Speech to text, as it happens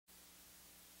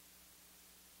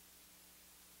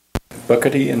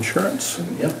Buckety Insurance.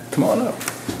 Yep. Come on up.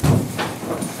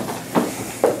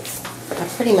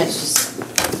 Pretty much just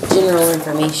general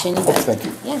information. Oh, thank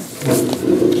you. Yeah.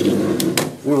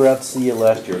 We were out to see you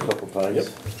last year a couple times. Yep,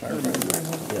 I remember.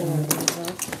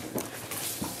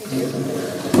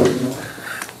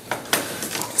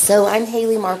 So I'm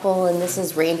Haley Marple, and this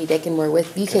is Randy Dick, and we're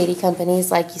with Bukaty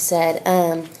Companies, like you said.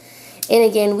 And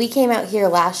again, we came out here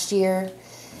last year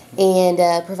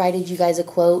and provided you guys a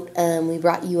quote. We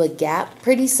brought you a gap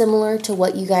pretty similar to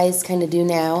what you guys kind of do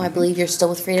now. I believe you're still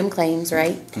with Freedom Claims,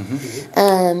 right?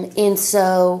 Mm-hmm. And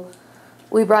so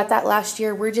we brought that last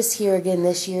year. We're just here again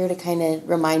this year to kind of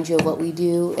remind you of what we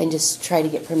do and just try to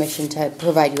get permission to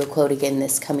provide you a quote again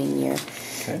this coming year.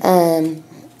 Okay.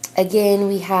 Again,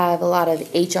 we have a lot of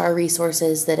HR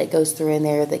resources that it goes through in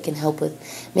there that can help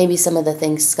with maybe some of the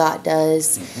things Scott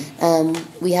does.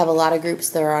 Mm-hmm. We have a lot of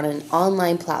groups that are on an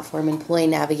online platform, Employee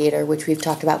Navigator, which we've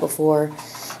talked about before.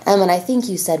 And I think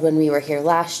you said when we were here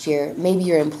last year, maybe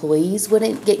your employees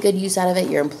wouldn't get good use out of it.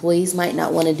 Your employees might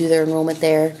not want to do their enrollment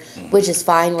there, which is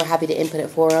fine. We're happy to input it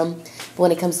for them. But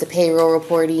when it comes to payroll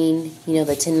reporting, you know,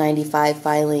 the 1095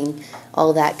 filing,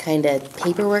 all that kind of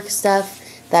paperwork stuff,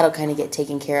 that'll kind of get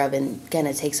taken care of and kind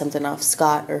of take something off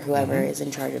Scott or whoever is in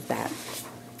charge of that.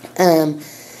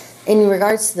 In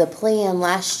regards to the plan,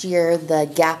 last year,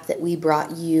 the gap that we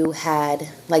brought you had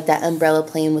like that umbrella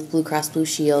plan with Blue Cross Blue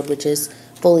Shield, which is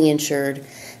fully insured.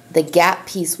 The gap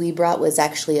piece we brought was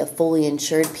actually a fully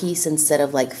insured piece instead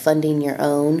of like funding your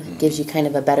own. Gives you kind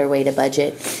of a better way to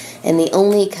budget. And the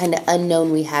only kind of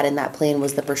unknown we had in that plan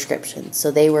was the prescription. So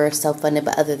they were self-funded,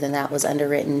 but other than that was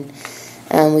underwritten.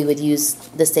 We would use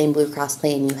the same Blue Cross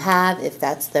plan you have if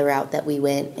that's the route that we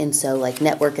went. And so like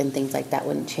network and things like that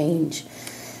wouldn't change.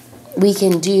 We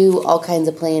can do all kinds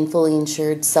of plan, fully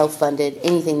insured, self-funded,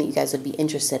 anything that you guys would be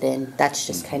interested in. That's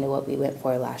just kind of what we went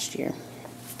for last year.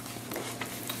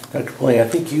 Dr. Blaine, I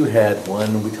think you had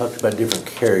one. We talked about different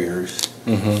carriers.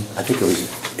 Mm-hmm. I think it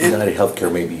was United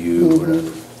Healthcare, maybe you.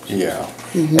 Or Yeah.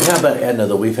 And how about Aetna,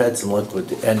 though? We've had some luck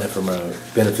with Aetna from a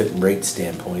benefit and rate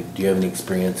standpoint. Do you have any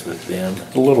experience with them?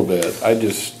 A little bit.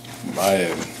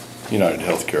 United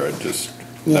Healthcare,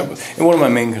 and one of my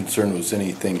main concerns was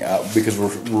anything out, because we're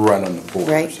right on the borders.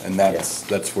 Right. And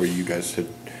that's where you guys had,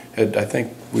 I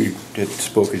think we had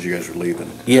spoke as you guys were leaving.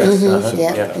 Yes.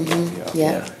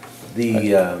 Yeah.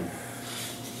 The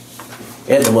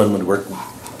Aetna one would work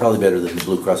probably better than the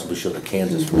Blue Cross Blue Shield of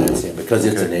Kansas from that standpoint, because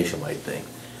it's a nationwide thing.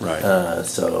 Right.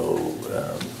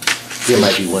 It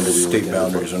might be one that we State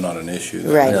boundaries are not an issue.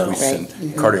 Right, No. We send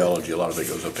cardiology, a lot of it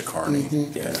goes up to Kearney.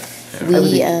 Yeah.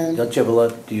 We, Don't you have a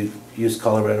lot, do you use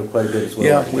Colorado quite a bit as well?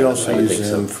 Yeah, we also I would use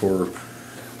think them so.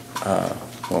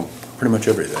 for, pretty much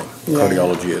everything. Yeah.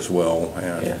 Cardiology as well,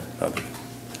 and Yeah. other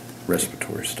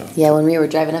respiratory stuff. Yeah, when we were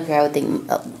driving up here, I would think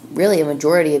really a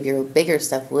majority of your bigger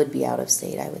stuff would be out of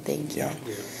state, I would think. Yeah.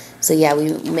 So yeah,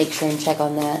 we make sure and check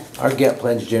on that. Our gap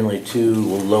plans generally too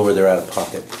will lower their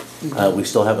out-of-pocket. We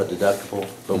still have a deductible,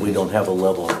 but we don't have a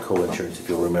level of co-insurance, if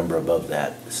you'll remember, above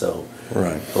that. So,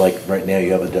 Right. like right now,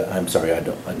 you have I'm sorry, I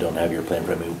don't have your plan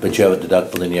for me, but you have a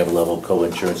deductible, then you have a level of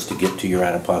co-insurance to get to your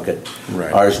out-of-pocket.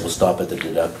 Right. Ours will stop at the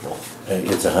deductible.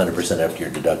 It's 100% after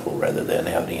your deductible rather than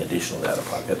having additional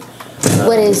out-of-pocket.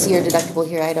 What is your deductible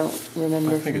here? I don't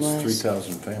remember I think from it's last.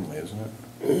 3,000 family, isn't it?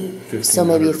 So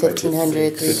maybe a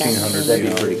 1,500. 1,500, 3,000. That'd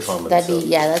be pretty common. That'd so. be,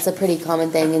 yeah, that's a pretty common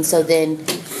thing. And so then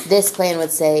this plan would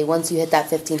say, once you hit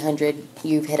that 1,500,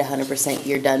 you've hit 100%,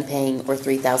 you're done paying, or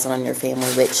 3,000 on your family,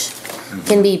 which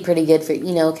can be pretty good for,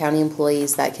 county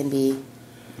employees. That can be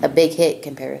a big hit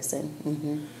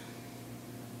comparison.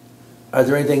 Are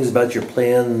there any things about your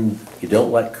plan you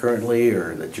don't like currently,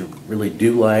 or that you really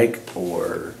do like,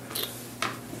 or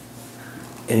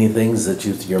any things that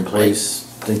your employees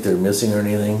think they're missing or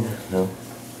anything? No?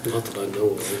 Not that I know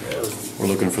of. We're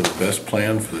looking for the best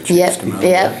plan for the Yep, cheapest amount.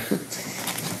 yep.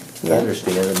 I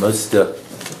understand, and most, a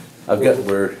lot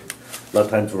of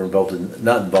times we're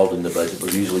not involved in the budget,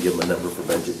 but we usually give them a number for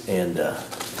budget, and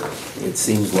it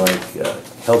seems like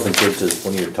health insurance is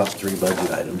one of your top 3 budget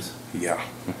items. Yeah.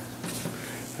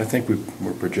 I think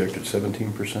we're projected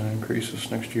 17%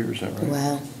 increases next year, is that right?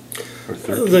 Wow. Or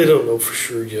 13? They don't know for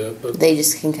sure yet, but They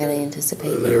just can kind of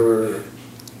anticipate. there were,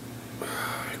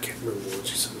 I can't remember what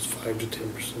she said, it was 5 to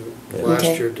 10%. Yeah. Last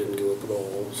Okay. year it didn't go up at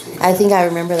all. So. I think I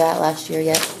remember that last year,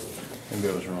 yep. Maybe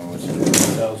I was wrong. Was it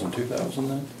 1,000, 2,000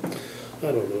 then?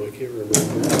 I don't know, I can't remember.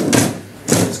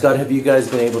 Scott, have you guys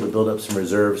been able to build up some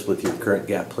reserves with your current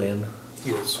gap plan?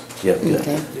 Yes. Yeah, good.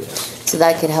 Okay. Yes. So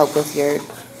that could help with your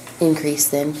increase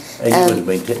then. And you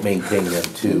would maintain them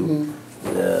too.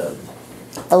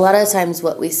 A lot of times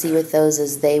what we see with those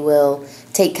is they will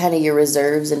take kind of your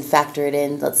reserves and factor it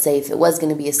in. Let's say if it was going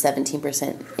to be a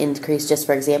 17% increase, just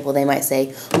for example, they might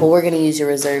say, well, we're going to use your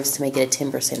reserves to make it a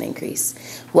 10%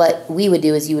 increase. What we would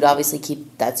do is you would obviously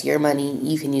keep, that's your money,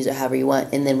 you can use it however you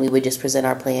want, and then we would just present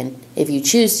our plan. If you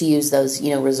choose to use those,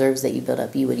 reserves that you build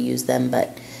up, you would use them,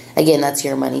 but again, that's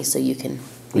your money, so you can.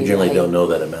 We generally don't know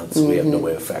that amount, so we have no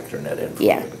way of factoring that in.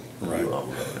 Yeah. Right.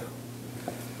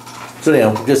 So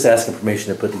anyhow, just asking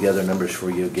permission to put together numbers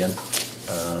for you again.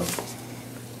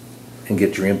 And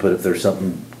get your input if there's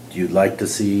something you'd like to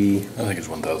see. I think it's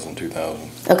 1,000, 2,000.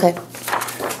 Okay,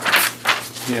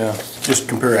 Yeah, just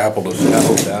compare apples to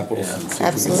apples Yeah. and see if we can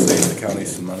Absolutely. save the county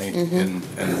some money and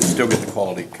still get the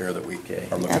quality care that we Okay.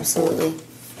 are looking for. absolutely.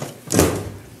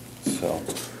 So,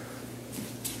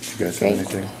 you guys Great. have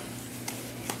anything?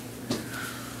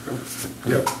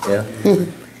 Yeah?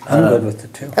 I'm good with the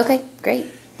two. Okay, great.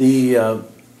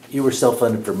 You were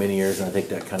self-funded for many years, and I think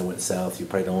that kind of went south. You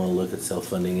probably don't want to look at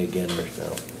self-funding again or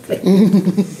so. Okay.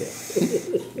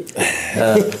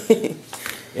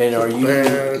 And are you?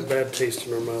 Bad taste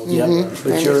in our mouths. Yeah,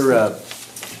 but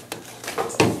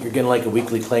Mm-hmm. you're getting like a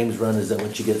weekly claims run, is that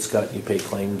what you get, Scott? You pay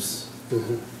claims?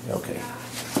 Mm-hmm. Okay.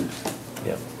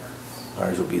 Yeah,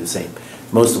 ours will be the same.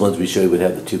 Most of the ones we show you would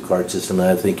have the two-card system, and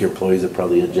I think your employees have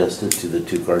probably adjusted to the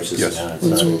two-card system Yes. now. It's not-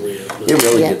 That's what we have. It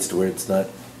really Yeah. gets to where it's not,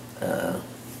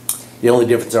 the only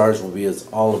difference ours will be is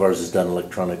all of ours is done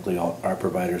electronically, all, our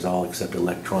providers all accept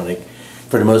electronic.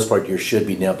 For the most part, yours should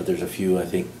be now, but there's a few, I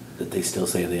think, that they still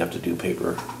say they have to do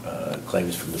paper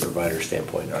claims from the provider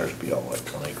standpoint. Ours will be all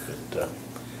electronic, but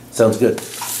sounds good.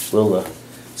 We'll,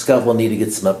 Scott, we'll need to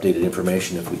get some updated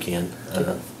information if we can.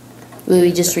 Will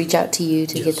we just reach out to you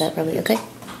to Yes. get that probably? Okay,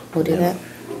 we'll do And that.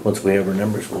 Once we have our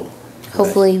numbers, we'll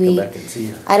Hopefully come we, back and see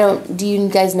you. do you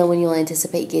guys know when you'll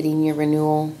anticipate getting your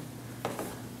renewal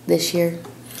this year?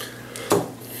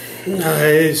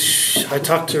 I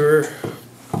talked to her.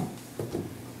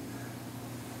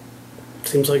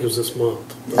 Seems like it was this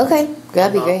month. Okay,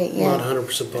 that'd be Not- great, Not yeah.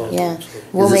 100% positive. Yeah, so.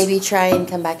 we'll Is this- maybe try and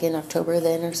come back in October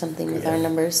then or something with our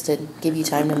numbers to give you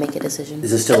time to make a decision.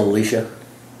 Is it still Alicia?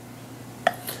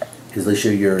 Is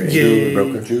Alicia your Yeah.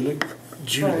 broker? Julie?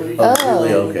 Julie. Oh, Oh,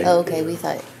 Julie, okay. okay, we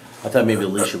thought, I thought maybe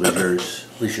Alicia was yours.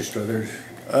 Alicia Struthers?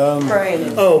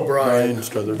 Brian. Oh, Brian. Brian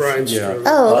Struthers. Brian Yeah. Struthers.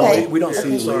 oh, okay. We don't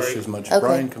see Okay. Alicia as much. Okay.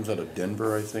 Brian comes out of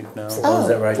Denver, I think, now. Oh, is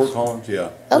that right? Fort Collins, yeah.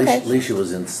 Okay. Alicia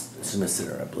was in Smith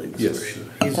Center, I believe. is Yes. where she-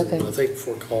 He's, Okay. I think,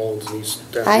 Fort Collins, and he's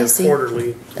I down here see.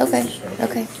 quarterly. Okay,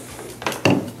 okay.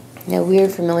 Yeah, we were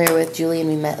familiar with Julie and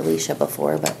we met Alicia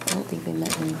before, but I don't think we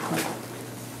met him before.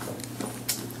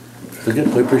 So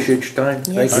good, we appreciate your time.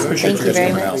 Thank Yes, you. appreciate thank you you guys very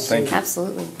coming out. much. Thank you.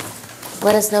 Absolutely.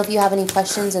 Let us know if you have any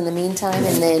questions in the meantime,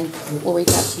 and then we'll reach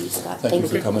out to you, Scott. Thank you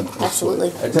for coming.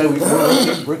 Absolutely. I tell you,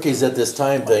 we're rookies at this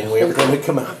time thing. Every time we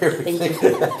come out here, Thank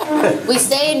you. We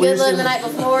stay in Goodland the night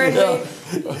before, and we,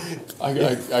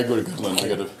 I go to Goodland, I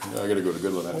gotta go to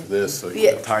Goodland after this, so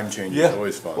Yeah. time change is Yeah.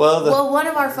 always fun. well, one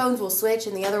of our phones will switch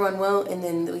and the other one won't, and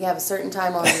then we have a certain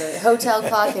time on the hotel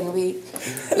clock, and we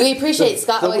appreciate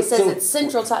Scott always says it's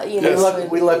central time, you know.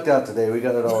 we lucked out today. We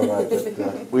got it all right.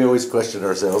 But, we always question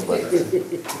ourselves, but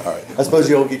All right, I suppose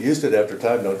you all get used to it after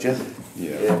time, don't you?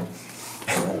 yeah.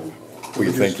 Well,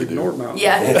 you think you do.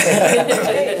 Yeah.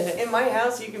 In my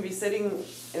house, you can be sitting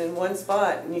in one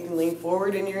spot and you can lean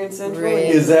forward and you're in central. Really?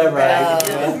 and Is that right?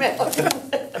 you're in the middle.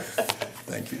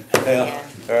 Thank you. Yeah.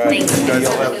 All right. Thanks. You guys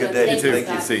all have a good day. Thanks, Thank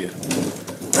you, Scott. see you.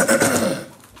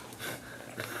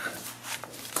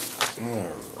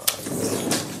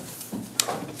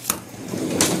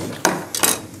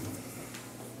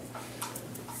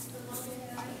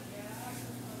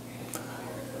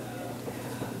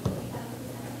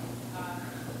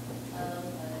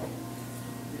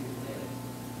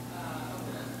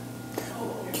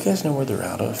 Do you guys know where they're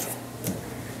out of?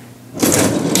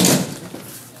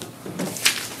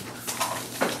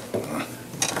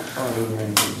 Her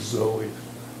name is Zoe.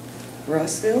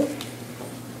 Russville?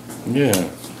 Yeah.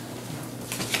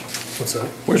 What's that?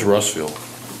 Where's Russville?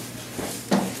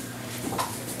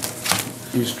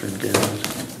 Eastern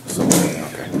Kansas.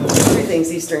 Okay.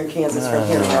 Everything's eastern Kansas from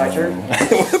here, Roger.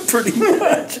 Pretty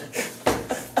much.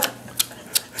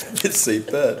 It's safe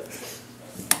bet.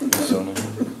 Arizona.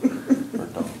 Or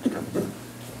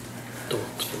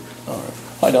Donaldson. All right.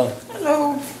 Hi, Don.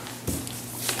 Hello.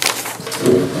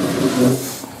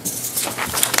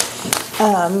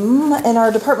 In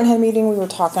our department head meeting, we were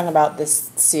talking about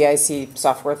this CIC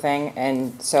software thing,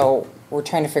 and so we're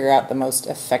trying to figure out the most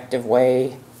effective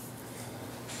way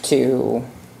to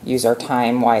use our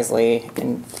time wisely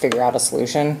and figure out a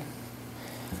solution.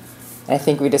 I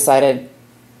think we decided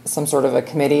some sort of a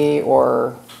committee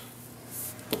or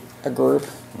a group.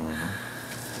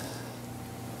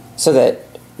 So that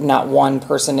not one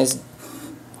person is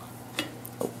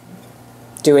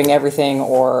doing everything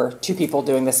or two people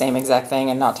doing the same exact thing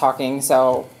and not talking.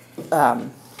 So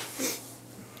trying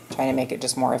to make it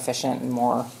just more efficient and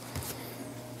more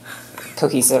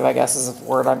cohesive, I guess is a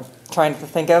word I'm trying to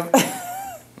think of.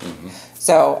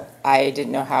 So I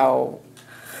didn't know how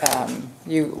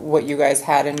what you guys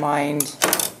had in mind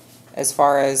as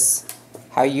far as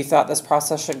how you thought this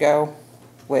process should go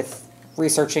with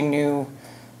researching new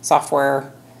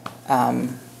software. But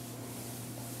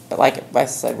like I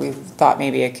said, we thought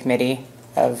maybe a committee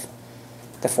of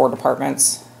the 4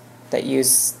 departments that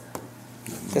use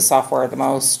the software the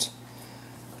most,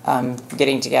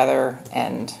 getting together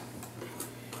and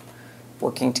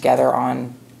working together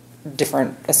on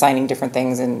assigning different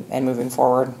things and moving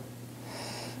forward.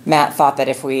 Matt thought that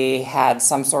if we had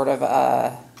some sort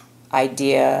of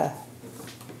idea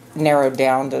narrowed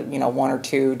down to 1 or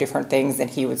 2 different things, then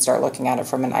he would start looking at it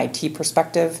from an IT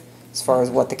perspective as far as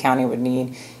what the county would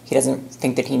need. He doesn't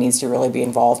think that he needs to really be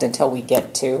involved until we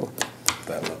get to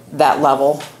that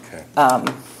level. Okay.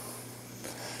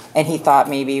 And he thought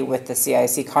maybe with the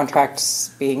CIC contracts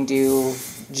being due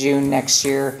June next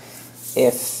year,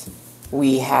 if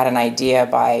we had an idea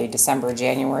by December,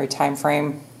 January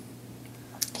timeframe,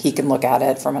 he can look at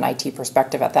it from an IT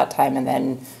perspective at that time, and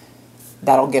then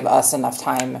that'll give us enough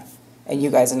time and you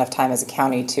guys enough time as a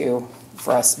county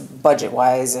for us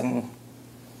budget-wise and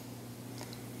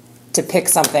to pick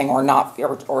something or not,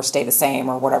 or stay the same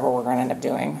or whatever we're going to end up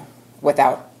doing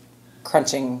without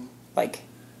crunching, like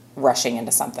rushing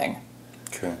into something.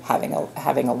 Okay. Having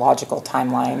a logical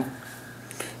timeline.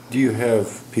 Do you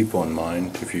have people in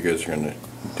mind if you guys are going to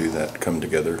do that, come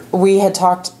together? We had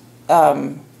talked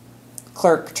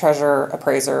clerk, treasurer,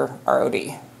 appraiser, ROD.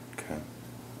 Okay.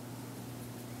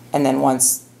 And then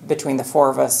once between the 4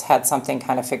 of us had something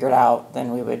kind of figured out,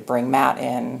 then we would bring Matt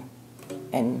in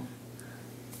and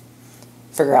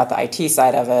figure out the IT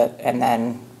side of it and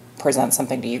then present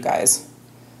something to you guys.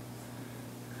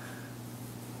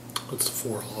 What's the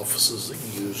 4 offices that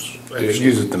you use? I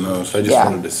use it the most. I just Yeah.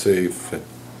 wanted to see if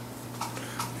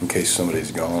in case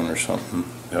somebody's gone or something,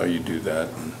 how you do that.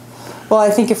 Well, I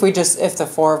think if the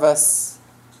 4 of us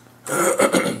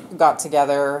got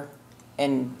together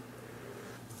and,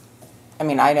 I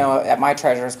mean, I know at my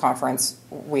treasurer's conference,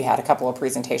 we had a couple of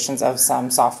presentations of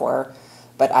some software,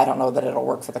 but I don't know that it'll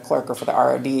work for the clerk or for the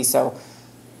ROD, so,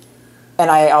 and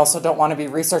I also don't want to be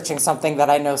researching something that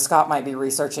I know Scott might be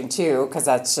researching too, because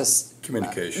that's just...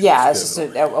 Communication. Yeah, it's just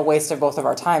a waste of both of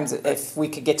our times. If we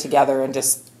could get together and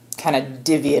just kind of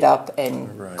divvy it up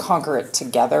and Right. conquer it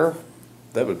together.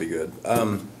 That would be good.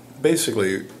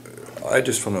 Basically, I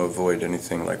just want to avoid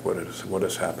anything like what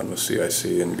has happened with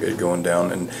CIC and it going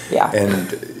down and Yeah.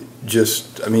 and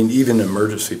just, I mean, even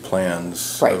emergency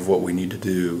plans Right. of what we need to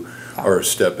do are a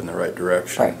step in the right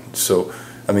direction. Right. So,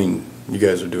 I mean, you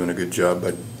guys are doing a good job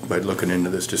by looking into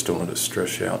this. Just don't let it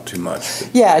stress you out too much.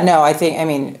 Yeah, no, I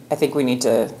think we need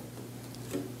to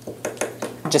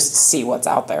just see what's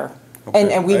out there.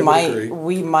 Okay, And we I would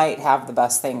agree. might have the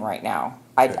best thing right now.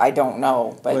 I don't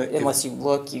know, but Well, if- unless you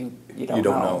look, you don't You don't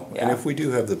know. know. Yeah. And if we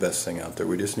do have the best thing out there,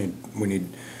 we need,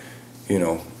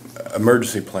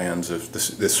 emergency plans if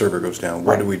the server goes down.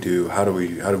 What do we do? How do we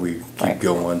keep Right.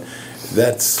 going?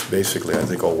 That's basically, I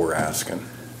think, all we're asking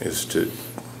is to,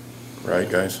 right,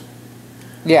 guys?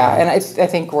 Yeah, and I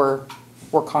think we're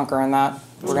conquering that.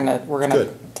 We're gonna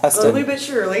Good. test Slowly it. but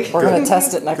surely. We're gonna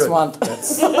test it next Good. month.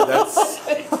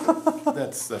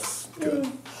 That's good.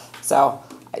 So,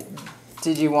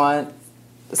 did you want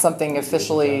something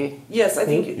officially? Yes, I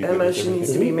think a motion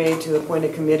needs to be made to appoint a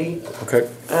committee Okay.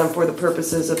 for the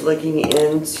purposes of looking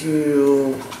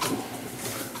into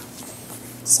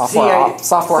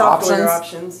Software options?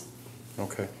 options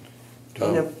Okay.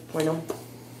 and appoint them.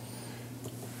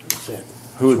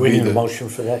 Who would We be need a the motion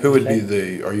for that. Who would you be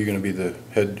say? are you going to be the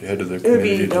head of the It would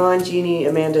committee? be Dawn, Jeannie,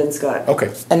 Amanda, and Scott.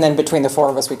 Okay. And then between the 4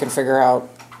 of us, we can figure out.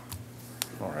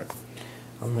 All right.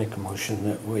 I'll make a motion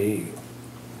that we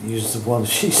use the one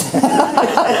she said.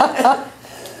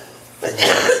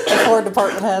 4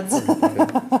 department heads.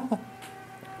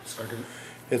 Second.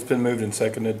 It's been moved and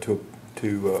seconded to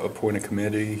appoint a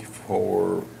committee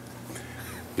for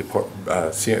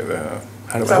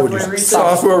how would you Software research.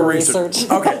 software research.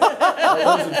 Research. Okay.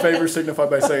 All those in favor signify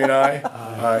by saying aye.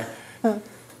 Aye.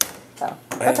 So,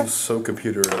 I am so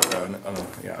computer.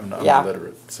 I'm not Yeah.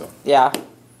 illiterate, so. yeah.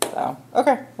 So,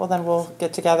 okay. Well, then we'll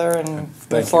get together and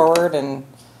Thank move you. forward and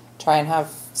try and have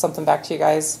something back to you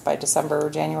guys by December,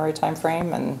 January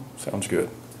timeframe and Sounds good.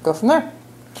 go from there.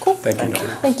 Cool. Thank you,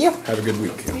 Norm. Thank you. Have a good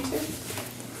week.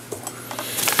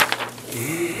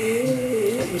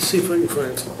 Let's see if I can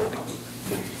find somebody.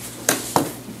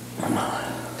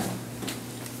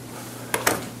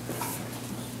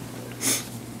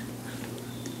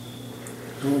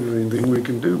 I don't know anything we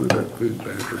can do with that food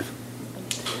pantry.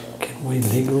 Can we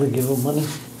legally give them money?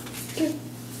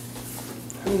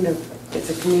 I mean, it's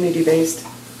a community-based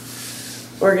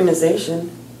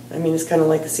organization. I mean, it's kind of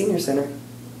like the senior center.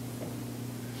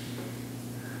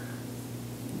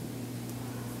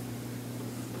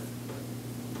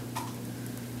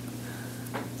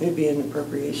 It'd be an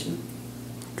appropriation.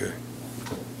 Okay.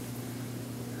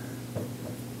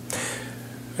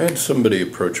 I had somebody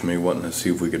approach me wanting to see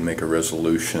if we could make a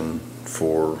resolution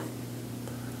for,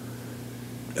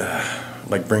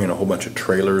 like bringing a whole bunch of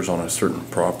trailers on a certain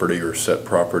property or set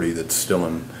property that's still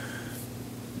in,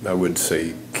 I would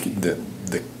say,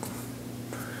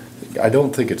 I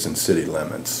don't think it's in city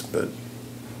limits, but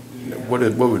what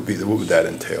would that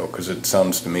entail? Because it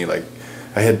sounds to me like,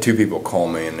 I had two people call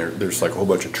me and there's like a whole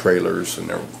bunch of trailers and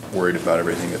they're worried about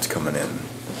everything that's coming in.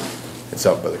 It's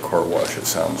out by the car wash, it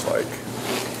sounds like.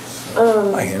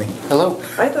 Hi, Annie. Hello.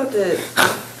 I thought that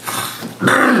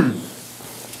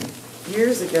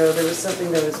years ago, there was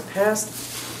something that was passed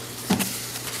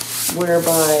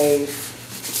whereby,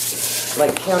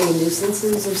 like county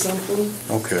nuisances or something.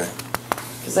 Okay.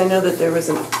 Because I know that there was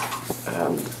an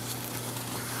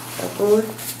uproar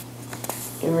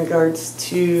in regards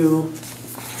to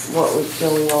what was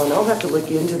going on. I'll have to look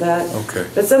into that. Okay.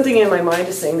 But something in my mind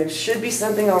is saying there should be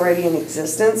something already in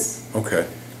existence Okay.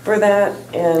 for that,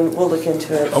 and we'll look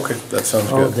into it. Okay, that sounds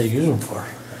What would good. they use them for?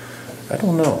 I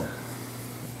don't know.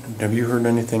 Have you heard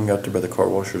anything out there by the car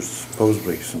washers,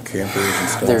 supposedly some campers and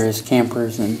stuff? There is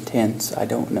campers and tents. I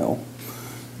don't know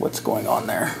what's going on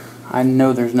there. I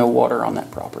know there's no water on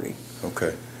that property.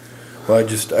 Okay. Well,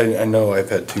 I know I've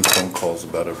had 2 phone calls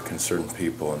about it of concerned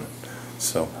people, and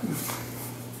so,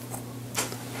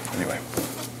 anyway.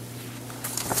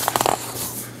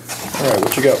 All right,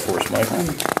 what you got for us, Mike?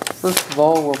 First of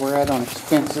all, where we're at on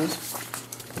expenses.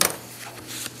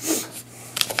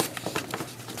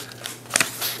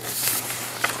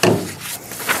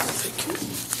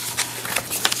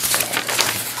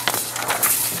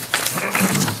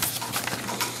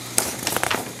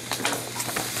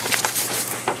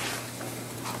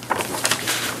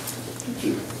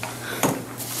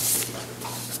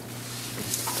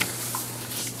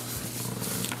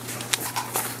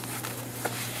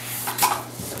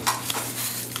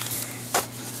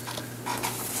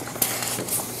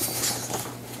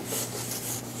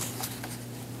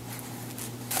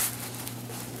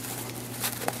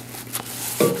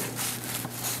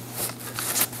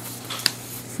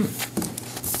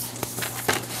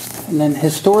 And then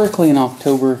historically in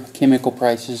October, chemical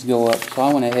prices go up. So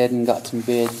I went ahead and got some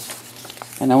bids.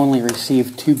 And I only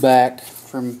received 2 back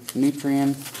from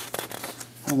Nutrien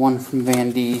and 1 from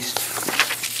Van Diest.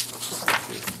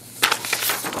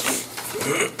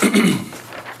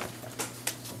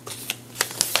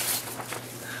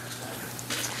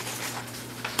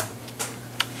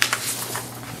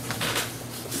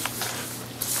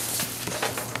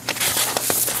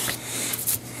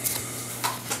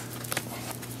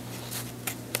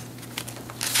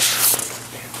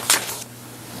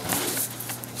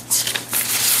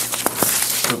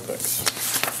 Oh, thanks.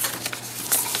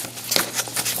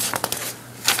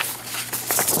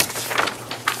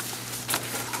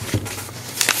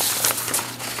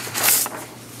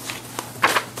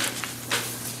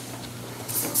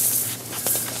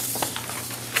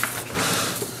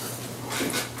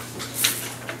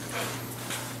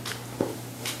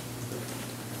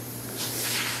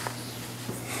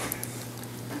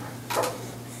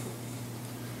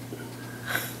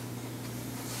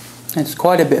 It's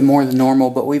quite a bit more than normal,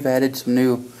 but we've added some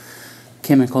new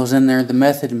chemicals in there. The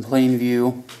Method and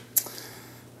Plainview,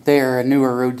 they are a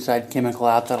newer roadside chemical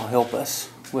out that'll help us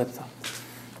with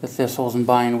the thistles and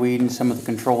bindweed and some of the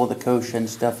control of the kochia and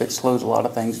stuff. It slows a lot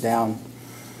of things down.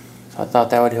 So I thought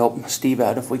that would help Steve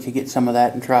out if we could get some of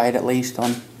that and try it at least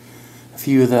on a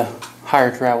few of the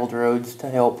higher traveled roads to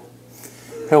help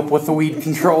with the weed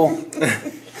control.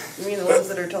 You mean the ones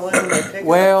that are taller than my pickup?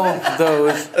 Well,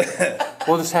 those.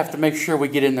 We'll just have to make sure we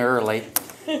get in there early.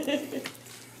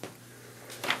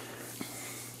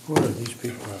 Where are these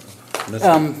people at?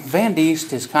 Van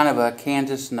Diest is kind of a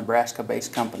Kansas,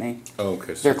 Nebraska-based company. Oh,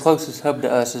 okay. Their So closest hub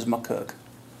to us is McCook.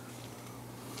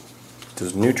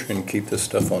 does Nutrien keep this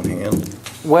stuff on hand?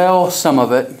 Well, some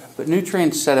of it, but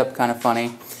Nutrien's set up kind of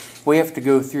funny. We have to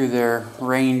go through their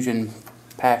range and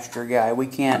pasture guy. We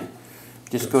can't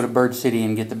just go to Bird City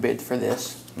and get the bid for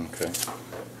this. Okay.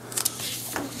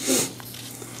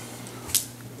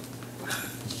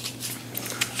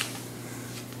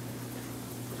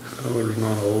 Oh, there's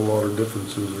not a whole lot of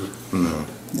differences there. No.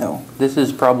 No, this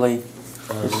is probably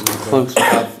as close as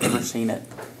I've ever seen it.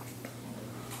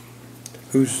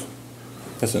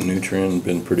 Hasn't Nutrien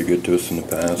been pretty good to us in the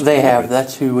past? They have,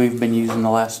 that's who we've been using the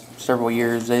last several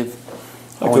years. They've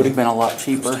always Cody. been a lot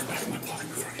cheaper.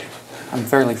 I'm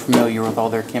fairly familiar with all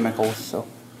their chemicals, so.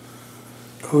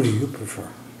 Who do you prefer?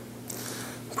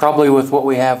 Probably with what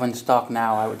we have in stock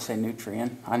now, I would say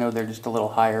Nutrien. I know they're just a little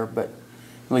higher, but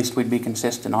at least we'd be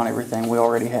consistent on everything we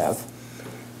already have.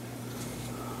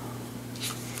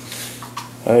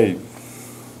 I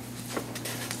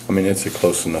mean, it's a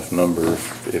close enough number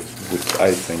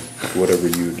I think whatever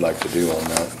you'd like to do on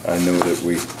that. I know that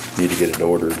we need to get it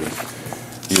ordered and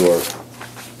you are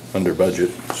under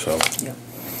budget, so. Yep.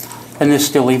 And this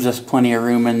still leaves us plenty of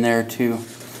room in there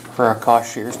for our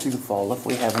cost shares through the fall if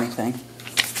we have anything.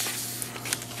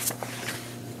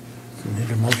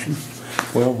 Need a motion?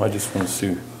 Well, I just want to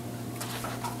see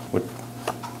what,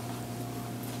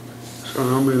 So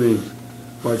how many,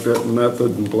 like that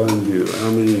method in Plainview,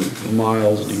 how many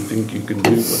miles do you think you can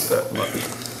do with that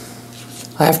much?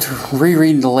 I have to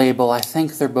reread the label. I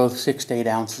think they're both 6 to 8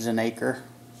 ounces an acre.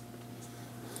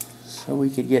 So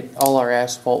we could get all our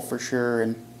asphalt for sure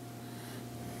and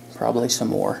probably some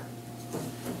more.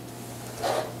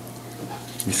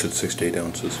 you said 6 to 8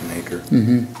 ounces an acre?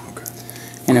 Mm-hmm. Okay.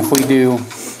 And if we do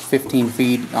 15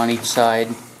 feet on each side,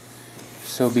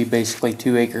 so it'd be basically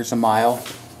 2 acres a mile.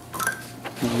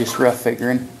 Just rough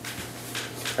figuring.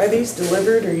 Are these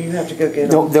delivered or you have to go get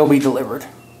them? They'll be delivered.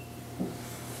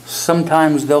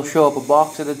 Sometimes they'll show up a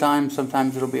box at a time,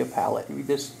 sometimes it'll be a pallet. It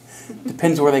just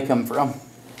depends where they come from.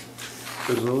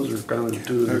 Because those are kind of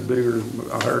two of the bigger,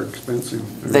 higher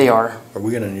expensive. They are. Are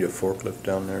we gonna need a forklift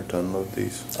down there to unload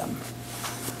these?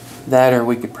 That or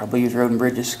we could probably use Road and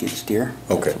Bridges skid steer.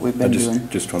 That's Okay, what we've I been doing.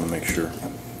 just wanna make sure.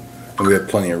 And we have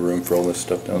plenty of room for all this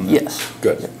stuff down there? Yes.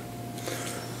 Good.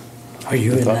 Are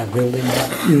you in that building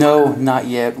yet? No, not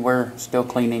yet. We're still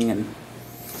cleaning and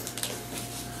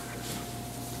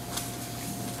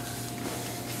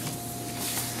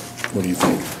What do you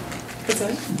think? What's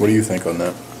that? What do you think on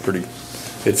that?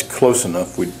 It's close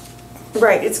enough,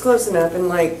 Right, it's close enough, and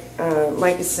like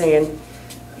Mike is saying,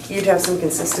 you'd have some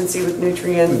consistency with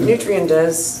Nutrien. Nutrien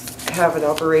does have an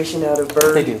operation out of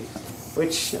Berg. they do.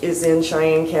 Which is in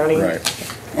Cheyenne County. right,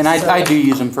 And I do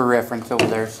use them for reference over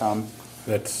there some.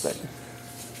 that's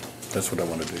what I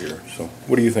wanted to hear, so.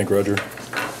 What do you think, Roger?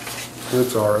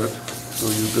 That's all right. So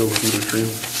you go with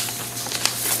Nutrien.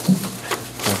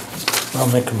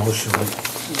 I'll make a motion to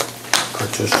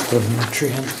purchase the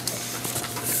Nutrien.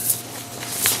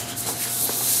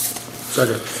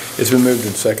 Second. It's been moved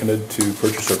and seconded to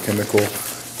purchase our chemical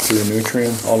through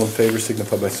Nutrien. All in favor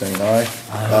signify by saying aye.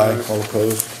 Aye. All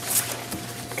opposed?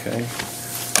 Okay.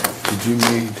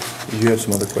 Did you have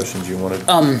some other questions you wanted?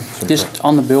 Just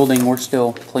on the building, we're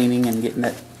still cleaning and getting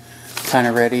it kind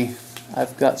of ready.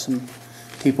 I've got some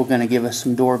people gonna give us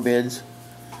some door bids.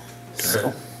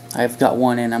 So I've got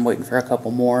one in, I'm waiting for a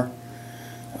couple more.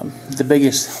 The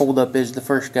biggest holdup is the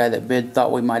first guy that bid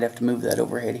thought we might have to move that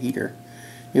overhead heater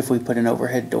if we put an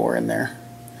overhead door in there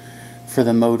for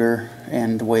the motor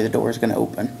and the way the door is gonna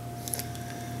open.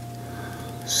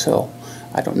 So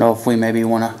I don't know if we maybe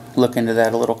wanna look into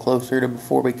that a little closer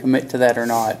before we commit to that or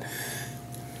not.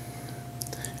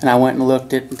 And I went and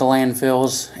looked at the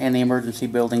landfills and the emergency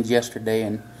buildings yesterday,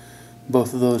 and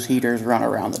both of those heaters run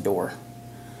around the door.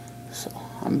 So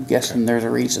I'm guessing there's a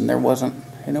reason there wasn't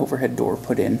an overhead door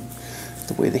put in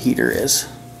the way the heater is.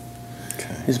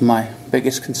 Okay. Is my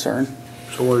biggest concern.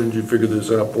 So why didn't you figure this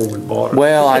out before we bought it?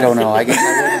 Well, I don't know. I guess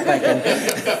I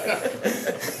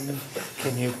wasn't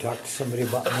thinking. Can you talk to somebody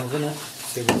about moving it?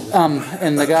 See what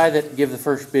And the guy that gave the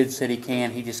first bid said he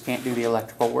can. He just can't do the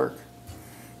electrical work.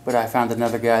 But I found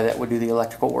another guy that would do the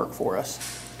electrical work for us.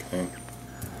 Okay.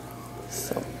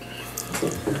 So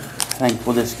I think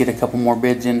we'll just get a couple more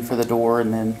bids in for the door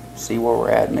and then see where we're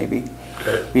at. Maybe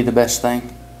be the best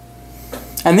thing.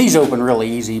 And these open really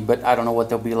easy, but I don't know what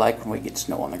they'll be like when we get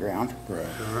snow on the ground. Right.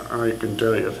 I can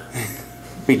tell you.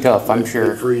 Be tough, I'm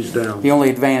sure. They freeze down. The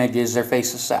only advantage is their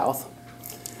face is south,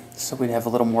 so we'd have a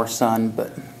little more sun.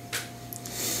 But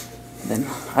then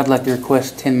I'd like to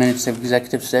request 10 minutes of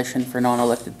executive session for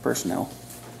non-elected personnel.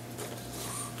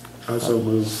 I so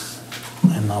move.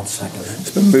 And I'll second it.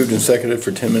 It's been moved and seconded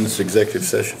for 10 minutes executive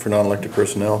session for non-elected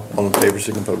personnel. All in favor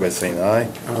signify by saying aye.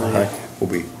 Aye. We'll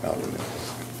be out in a minute.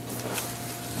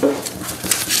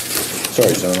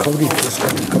 Sorry, Zona. Cody just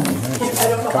got a couple minutes. I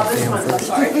don't know how this one's, I'm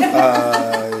sorry.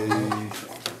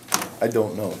 I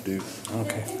don't know, dude.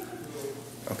 Okay.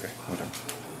 Okay, whatever.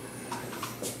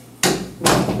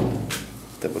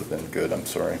 That would have been good, I'm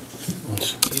sorry.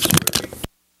 It's very